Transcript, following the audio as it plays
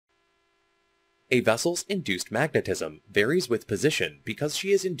A vessel's induced magnetism varies with position because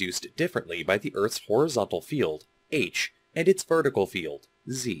she is induced differently by the Earth's horizontal field, H, and its vertical field,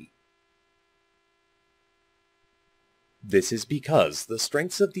 Z. This is because the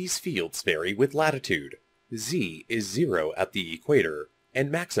strengths of these fields vary with latitude. Z is 0 at the equator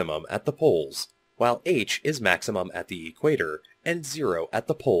and maximum at the poles, while H is maximum at the equator and 0 at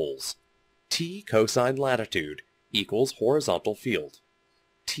the poles. T cosine latitude equals horizontal field.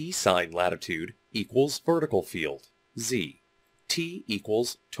 T sine latitude equals vertical field, Z. T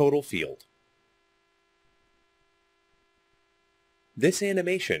equals total field. This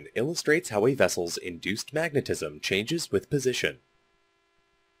animation illustrates how a vessel's induced magnetism changes with position.